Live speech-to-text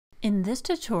In this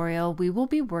tutorial, we will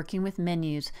be working with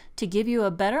menus to give you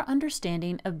a better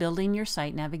understanding of building your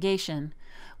site navigation.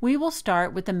 We will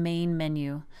start with the main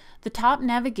menu. The top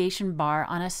navigation bar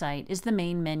on a site is the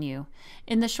main menu.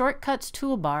 In the Shortcuts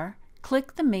toolbar,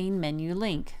 click the main menu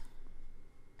link.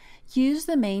 Use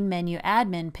the main menu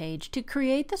admin page to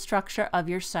create the structure of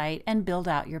your site and build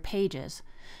out your pages.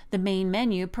 The main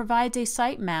menu provides a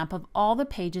site map of all the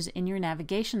pages in your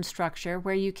navigation structure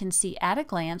where you can see at a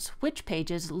glance which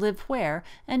pages live where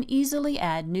and easily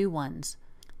add new ones.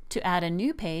 To add a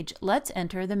new page, let's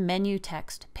enter the menu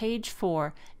text, page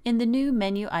 4, in the new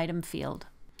menu item field.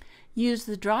 Use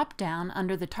the drop-down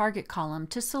under the target column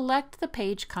to select the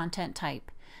page content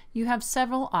type. You have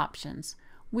several options.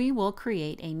 We will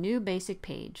create a new basic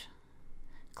page.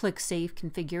 Click Save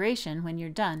Configuration when you're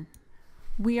done.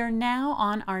 We are now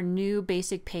on our new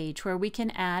basic page where we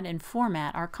can add and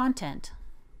format our content.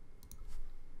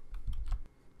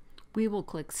 We will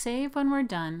click Save when we're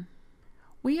done.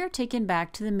 We are taken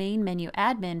back to the main menu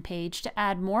admin page to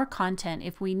add more content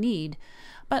if we need,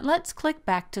 but let's click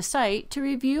back to Site to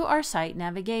review our site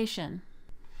navigation.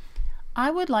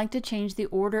 I would like to change the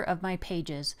order of my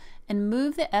pages and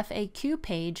move the FAQ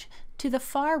page to the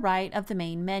far right of the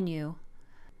main menu.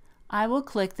 I will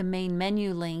click the main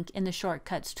menu link in the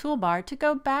Shortcuts toolbar to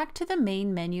go back to the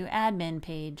main menu admin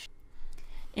page.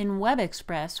 In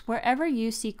WebExpress, wherever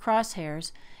you see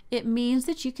crosshairs, it means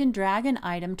that you can drag an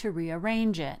item to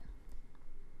rearrange it.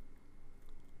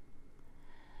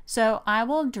 So I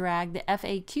will drag the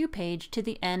FAQ page to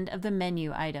the end of the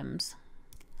menu items.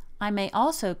 I may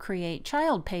also create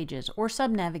child pages or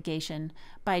subnavigation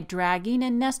by dragging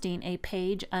and nesting a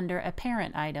page under a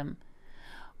parent item.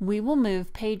 We will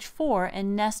move page 4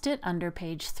 and nest it under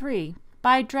page 3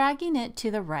 by dragging it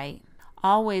to the right.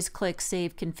 Always click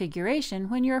Save Configuration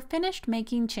when you're finished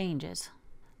making changes.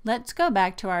 Let's go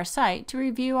back to our site to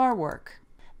review our work.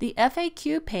 The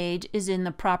FAQ page is in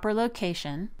the proper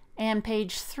location, and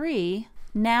page 3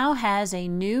 now has a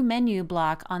new menu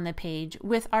block on the page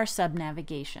with our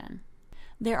subnavigation.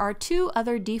 There are two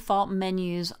other default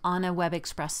menus on a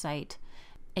WebExpress site,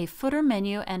 a footer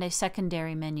menu and a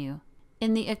secondary menu.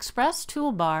 In the Express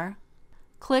toolbar,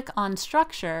 click on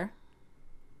Structure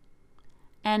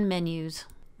and Menus.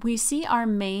 We see our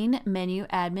main menu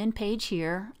admin page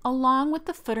here, along with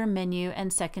the footer menu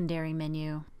and secondary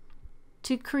menu.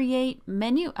 To create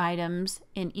menu items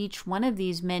in each one of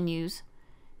these menus,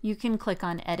 you can click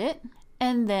on Edit,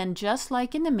 and then just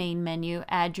like in the main menu,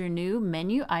 add your new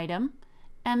menu item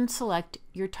and select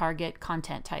your target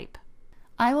content type.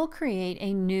 I will create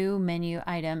a new menu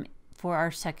item for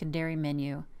our secondary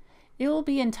menu. It will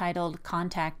be entitled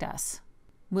Contact Us.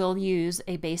 We'll use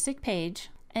a basic page,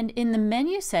 and in the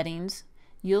menu settings,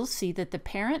 you'll see that the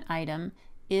parent item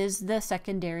is the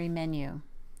secondary menu.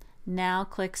 Now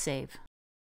click Save.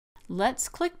 Let's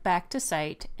click back to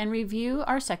Site and review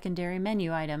our secondary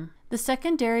menu item. The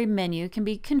secondary menu can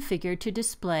be configured to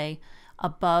display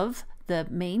above the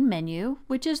main menu,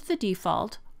 which is the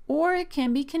default, or it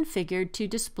can be configured to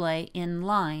display in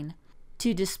line.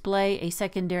 To display a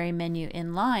secondary menu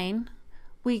in line,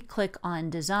 we click on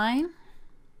Design,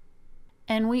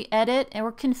 and we edit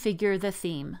or configure the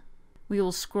theme. We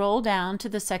will scroll down to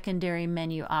the secondary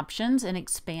menu options and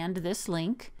expand this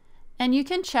link, and you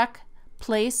can check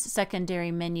Place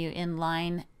secondary menu in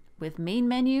line with main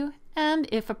menu, and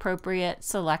if appropriate,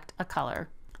 select a color.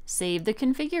 Save the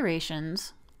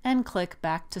configurations and click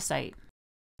back to Site.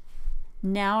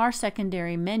 Now our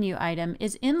secondary menu item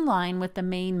is in line with the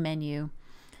main menu.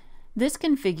 This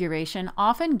configuration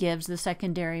often gives the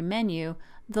secondary menu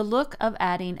the look of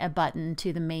adding a button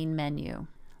to the main menu.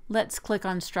 Let's click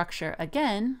on Structure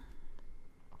again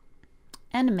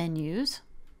and Menus.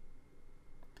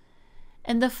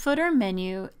 And the footer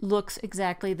menu looks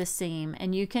exactly the same,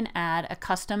 and you can add a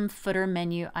custom footer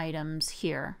menu items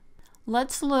here.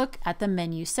 Let's look at the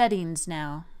menu settings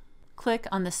now. Click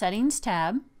on the Settings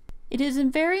tab. It is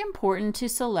very important to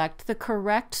select the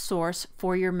correct source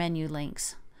for your menu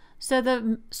links. So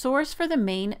the source for the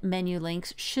main menu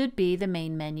links should be the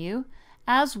main menu,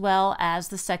 as well as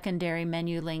the secondary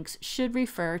menu links should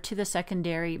refer to the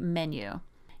secondary menu.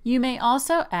 You may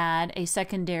also add a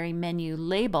secondary menu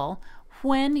label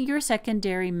when your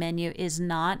secondary menu is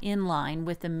not in line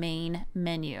with the main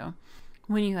menu.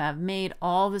 When you have made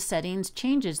all the settings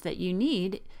changes that you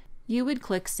need, you would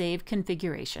click Save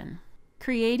Configuration.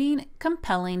 Creating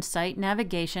compelling site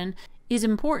navigation is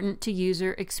important to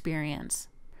user experience.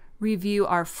 Review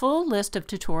our full list of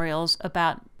tutorials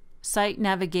about site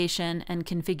navigation and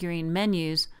configuring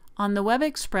menus on the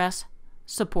WebExpress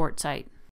support site.